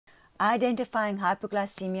Identifying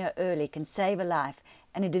hypoglycemia early can save a life,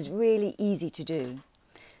 and it is really easy to do.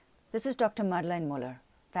 This is Dr. Madeleine Muller,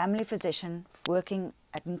 family physician working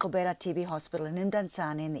at Nkqubela TB Hospital in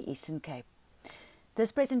Mdantsane in the Eastern Cape.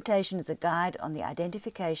 This presentation is a guide on the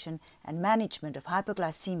identification and management of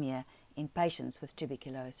hypoglycemia in patients with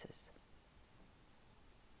tuberculosis.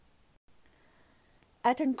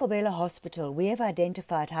 At Nkqubela Hospital, we have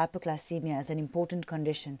identified hypoglycemia as an important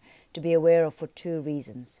condition to be aware of for two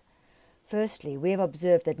reasons. Firstly, we have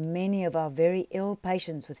observed that many of our very ill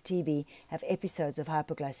patients with TB have episodes of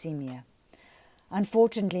hypoglycemia.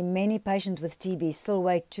 Unfortunately, many patients with TB still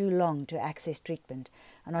wait too long to access treatment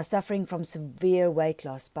and are suffering from severe weight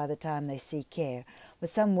loss by the time they seek care, with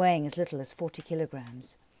some weighing as little as 40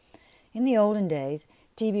 kilograms. In the olden days,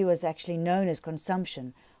 TB was actually known as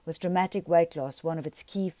consumption, with dramatic weight loss one of its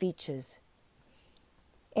key features.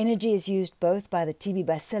 Energy is used both by the TB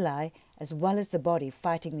bacilli as well as the body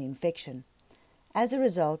fighting the infection. As a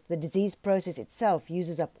result, the disease process itself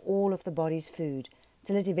uses up all of the body's food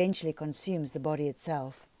till it eventually consumes the body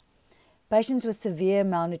itself. Patients with severe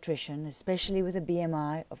malnutrition, especially with a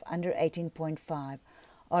BMI of under 18.5,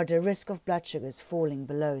 are at a risk of blood sugars falling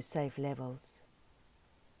below safe levels.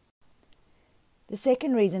 The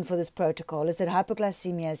second reason for this protocol is that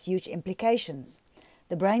hypoglycemia has huge implications.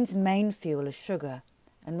 The brain's main fuel is sugar,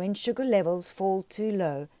 and when sugar levels fall too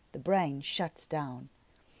low, the brain shuts down.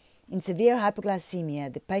 In severe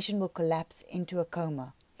hypoglycemia, the patient will collapse into a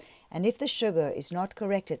coma, and if the sugar is not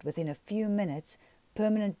corrected within a few minutes,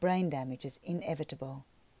 permanent brain damage is inevitable.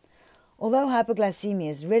 Although hypoglycemia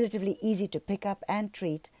is relatively easy to pick up and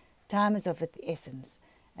treat, time is of the essence,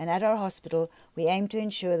 and at our hospital we aim to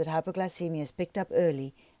ensure that hypoglycemia is picked up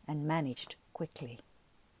early and managed quickly.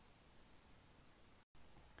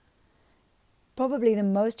 Probably the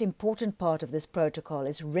most important part of this protocol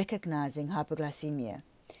is recognizing hypoglycemia.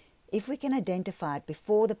 If we can identify it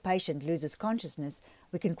before the patient loses consciousness,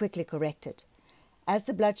 we can quickly correct it. As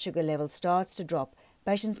the blood sugar level starts to drop,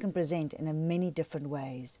 patients can present in many different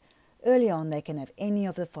ways. Early on, they can have any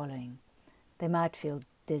of the following. They might feel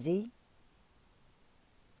dizzy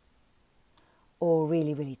or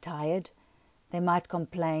really tired. They might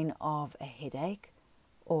complain of a headache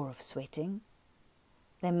or of sweating.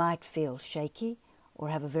 They might feel shaky or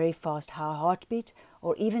have a very fast high heartbeat,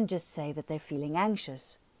 or even just say that they're feeling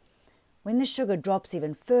anxious. When the sugar drops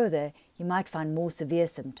even further, you might find more severe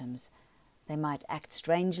symptoms. They might act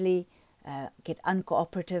strangely, get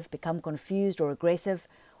uncooperative, become confused or aggressive,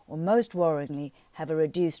 or most worryingly, have a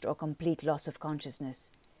reduced or complete loss of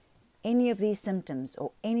consciousness. Any of these symptoms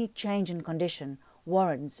or any change in condition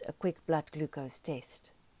warrants a quick blood glucose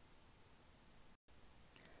test.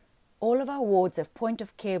 All of our wards have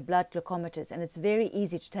point-of-care blood glucometers, and it's very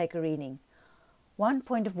easy to take a reading. One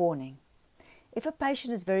point of warning. If a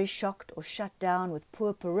patient is very shocked or shut down with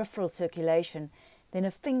poor peripheral circulation, then a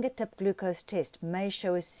fingertip glucose test may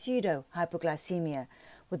show a pseudo-hypoglycemia,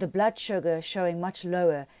 with the blood sugar showing much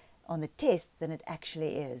lower on the test than it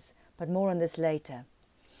actually is. But more on this later.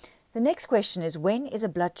 The next question is, when is a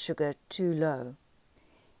blood sugar too low?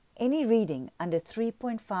 Any reading under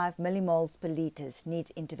 3.5 millimoles per litre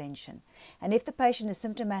needs intervention, and if the patient is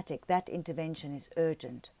symptomatic, that intervention is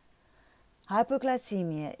urgent.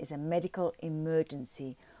 Hypoglycemia is a medical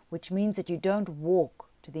emergency, which means that you don't walk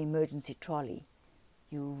to the emergency trolley,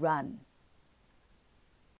 you run.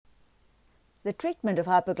 The treatment of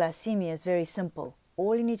hypoglycemia is very simple.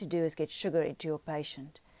 All you need to do is get sugar into your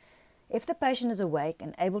patient. If the patient is awake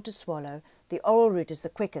and able to swallow, the oral route is the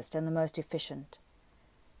quickest and the most efficient.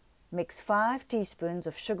 Mix 5 teaspoons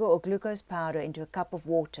of sugar or glucose powder into a cup of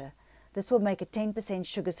water. This will make a 10%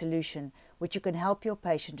 sugar solution, which you can help your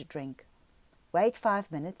patient to drink. Wait 5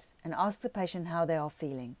 minutes and ask the patient how they are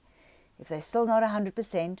feeling. If they're still not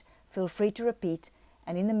 100%, feel free to repeat,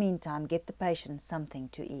 and in the meantime, get the patient something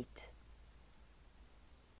to eat.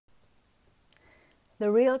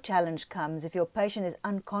 The real challenge comes if your patient is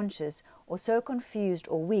unconscious or so confused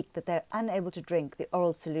or weak that they're unable to drink the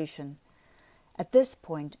oral solution. At this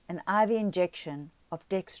point, an IV injection of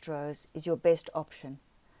dextrose is your best option.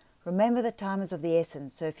 Remember, the time is of the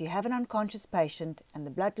essence, so if you have an unconscious patient and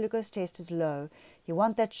the blood glucose test is low, you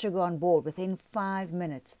want that sugar on board within 5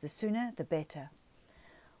 minutes. The sooner, the better.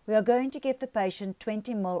 We are going to give the patient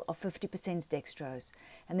 20 ml of 50% dextrose,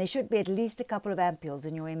 and there should be at least a couple of ampules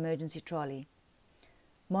in your emergency trolley.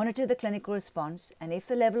 Monitor the clinical response, and if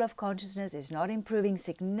the level of consciousness is not improving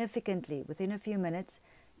significantly within a few minutes,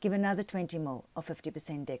 give another 20 ml of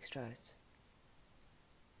 50% dextrose.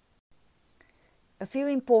 A few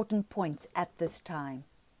important points at this time.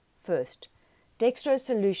 First, dextrose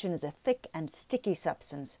solution is a thick and sticky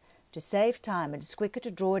substance, To save time, it is quicker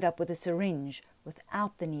to draw it up with a syringe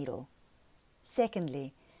without the needle.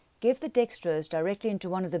 Secondly, give the dextrose directly into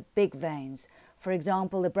one of the big veins, for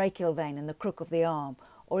example the brachial vein in the crook of the arm,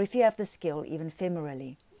 or if you have the skill, even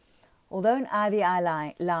femorally. Although an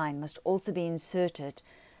IVI line must also be inserted,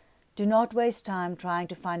 do not waste time trying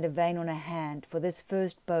to find a vein on a hand for this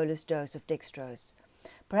first bolus dose of dextrose.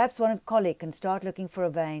 Perhaps one colleague can start looking for a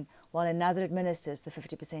vein while another administers the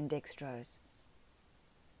 50% dextrose.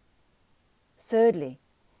 Thirdly,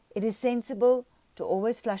 it is sensible to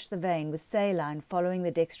always flush the vein with saline following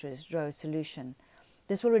the dextrose solution.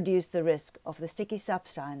 This will reduce the risk of the sticky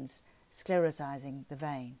substance sclerosing the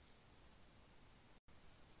vein.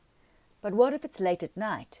 But what if it's late at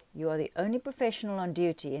night? You are the only professional on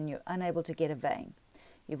duty and you're unable to get a vein.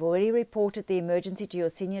 You've already reported the emergency to your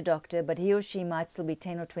senior doctor, but he or she might still be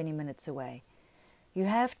 10 or 20 minutes away. You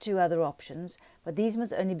have two other options, but these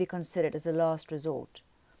must only be considered as a last resort.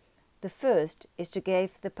 The first is to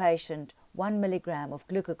give the patient 1 milligram of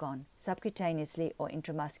glucagon subcutaneously or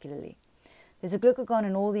intramuscularly. There's a glucagon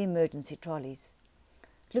in all the emergency trolleys.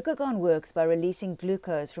 Glucagon works by releasing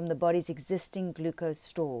glucose from the body's existing glucose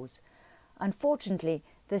stores. Unfortunately,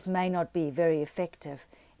 this may not be very effective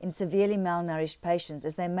in severely malnourished patients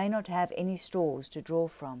as they may not have any stores to draw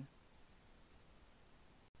from.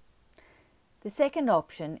 The second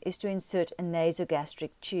option is to insert a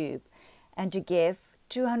nasogastric tube and to give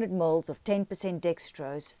 200 ml of 10%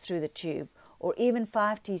 dextrose through the tube, or even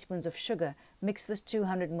 5 teaspoons of sugar mixed with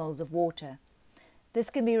 200 ml of water. This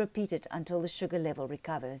can be repeated until the sugar level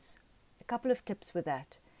recovers. A couple of tips with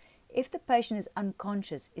that. If the patient is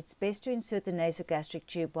unconscious, it's best to insert the nasogastric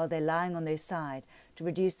tube while they're lying on their side to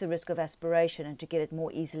reduce the risk of aspiration and to get it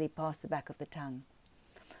more easily past the back of the tongue.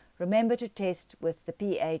 Remember to test with the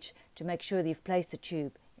pH to make sure that you've placed the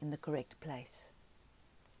tube in the correct place.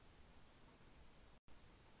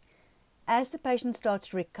 As the patient starts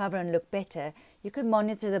to recover and look better, you can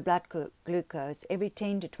monitor the blood glucose every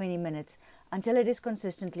 10 to 20 minutes until it is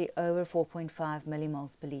consistently over 4.5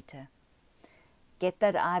 millimoles per litre. Get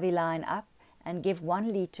that IV line up and give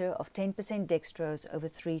 1 litre of 10% dextrose over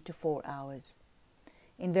 3 to 4 hours.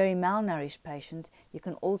 In very malnourished patients, you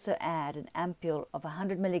can also add an ampule of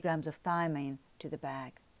 100 milligrams of thiamine to the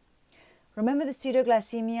bag. Remember the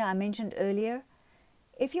pseudoglycemia I mentioned earlier?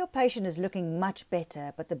 If your patient is looking much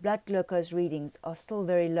better but the blood glucose readings are still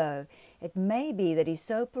very low, it may be that he's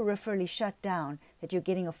so peripherally shut down that you're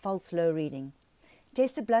getting a false low reading.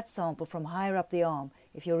 Test a blood sample from higher up the arm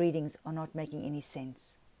if your readings are not making any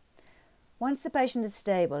sense. Once the patient is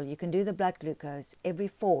stable, you can do the blood glucose every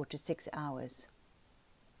 4 to 6 hours.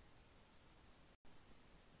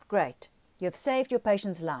 Great, you have saved your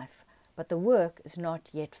patient's life, but the work is not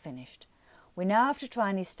yet finished. We now have to try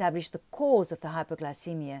and establish the cause of the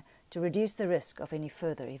hypoglycemia to reduce the risk of any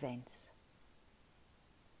further events.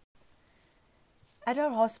 At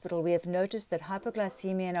our hospital, we have noticed that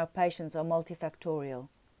hypoglycemia in our patients are multifactorial.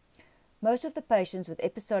 Most of the patients with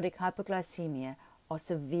episodic hypoglycemia are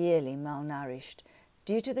severely malnourished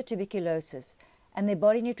due to the tuberculosis, and their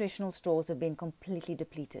body nutritional stores have been completely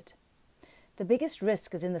depleted. The biggest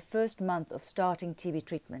risk is in the first month of starting TB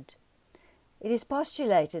treatment. It is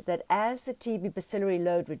postulated that as the TB bacillary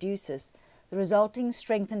load reduces, the resulting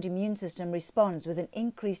strengthened immune system responds with an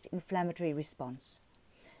increased inflammatory response.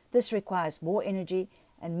 This requires more energy,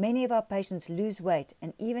 and many of our patients lose weight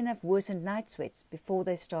and even have worsened night sweats before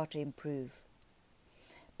they start to improve.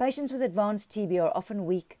 Patients with advanced TB are often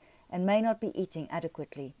weak and may not be eating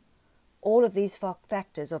adequately. All of these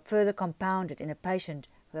factors are further compounded in a patient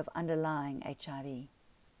who have underlying HIV.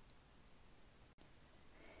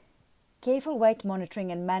 Careful weight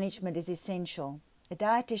monitoring and management is essential. A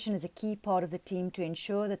dietitian is a key part of the team to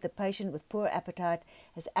ensure that the patient with poor appetite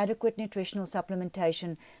has adequate nutritional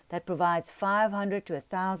supplementation that provides 500 to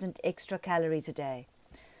 1,000 extra calories a day.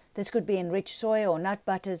 This could be enriched soy or nut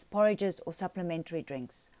butters, porridges, or supplementary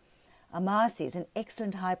drinks. Amasi is an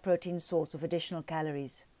excellent high-protein source of additional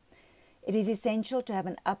calories. It is essential to have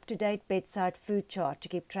an up-to-date bedside food chart to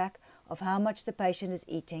keep track of how much the patient is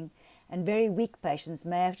eating, and very weak patients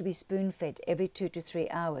may have to be spoon-fed every 2 to 3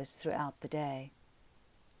 hours throughout the day.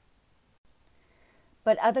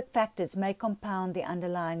 But other factors may compound the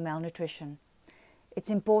underlying malnutrition. It's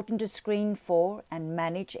important to screen for and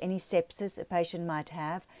manage any sepsis a patient might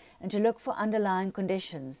have, and to look for underlying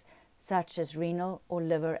conditions such as renal or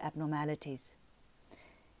liver abnormalities.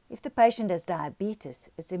 If the patient has diabetes,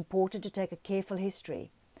 it's important to take a careful history.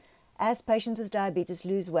 As patients with diabetes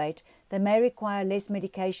lose weight, they may require less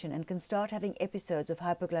medication and can start having episodes of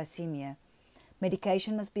hypoglycemia.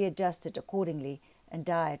 Medication must be adjusted accordingly and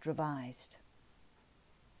diet revised.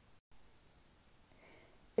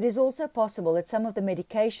 It is also possible that some of the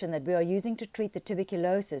medication that we are using to treat the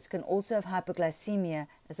tuberculosis can also have hypoglycemia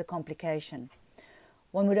as a complication.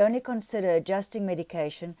 One would only consider adjusting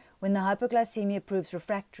medication when the hypoglycemia proves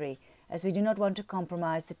refractory, as we do not want to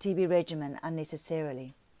compromise the TB regimen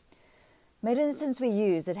unnecessarily. Medicines we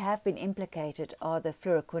use that have been implicated are the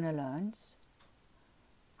fluoroquinolones,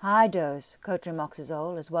 high-dose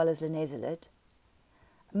cotrimoxazole as well as linezolid,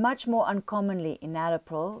 much more uncommonly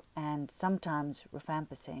enalapril and sometimes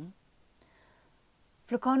rifampicin,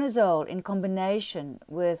 fluconazole in combination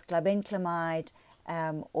with glibenclamide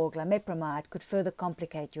or glimepiride could further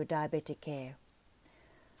complicate your diabetic care.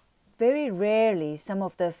 Very rarely, some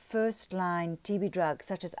of the first-line TB drugs,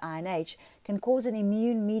 such as INH, can cause an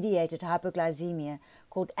immune-mediated hypoglycemia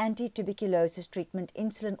called anti-tuberculosis treatment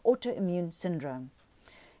insulin autoimmune syndrome.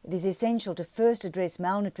 It is essential to first address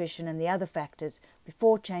malnutrition and the other factors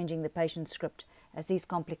before changing the patient's script, as these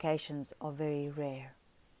complications are very rare.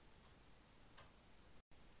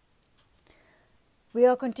 We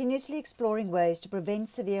are continuously exploring ways to prevent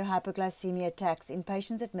severe hypoglycemia attacks in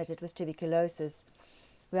patients admitted with tuberculosis.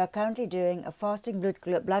 We are currently doing a fasting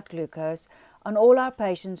blood glucose on all our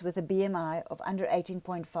patients with a BMI of under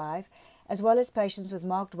 18.5, as well as patients with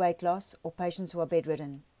marked weight loss or patients who are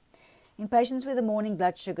bedridden. In patients where the morning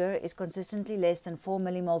blood sugar is consistently less than 4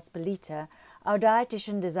 millimoles per litre, our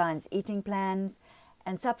dietitian designs eating plans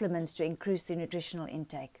and supplements to increase the nutritional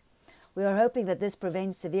intake. We are hoping that this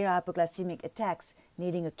prevents severe hypoglycemic attacks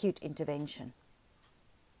needing acute intervention.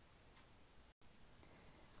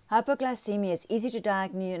 Hypoglycemia is easy to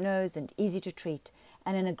diagnose and easy to treat,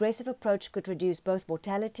 and an aggressive approach could reduce both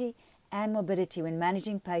mortality and morbidity when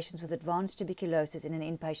managing patients with advanced tuberculosis in an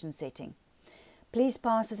inpatient setting. Please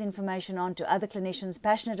pass this information on to other clinicians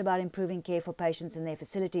passionate about improving care for patients in their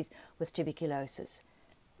facilities with tuberculosis.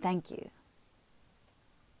 Thank you.